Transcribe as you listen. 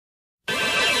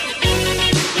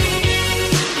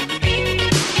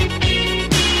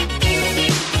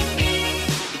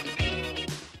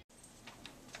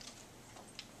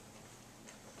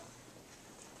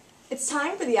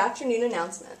time for the afternoon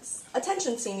announcements.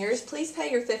 Attention seniors, please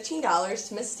pay your $15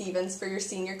 to Miss Stevens for your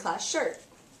senior class shirt.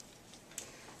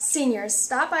 Seniors,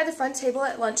 stop by the front table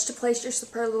at lunch to place your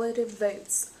superlative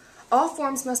votes. All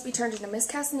forms must be turned into Miss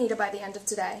Castaneda by the end of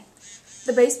today.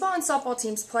 The baseball and softball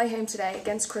teams play home today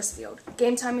against Chrisfield.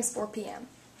 Game time is 4 p.m.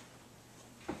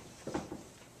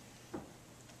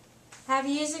 Have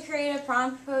used a creative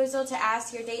prom proposal to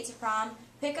ask your date to prom?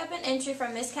 Pick up an entry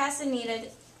from Miss Castaneda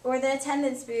or the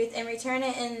attendance booth and return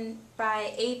it in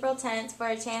by April 10th for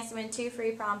a chance to win 2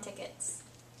 free prom tickets.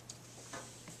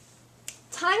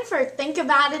 Time for Think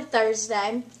About It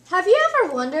Thursday. Have you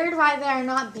ever wondered why there are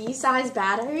not B-size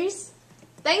batteries?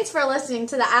 Thanks for listening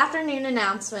to the afternoon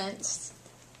announcements.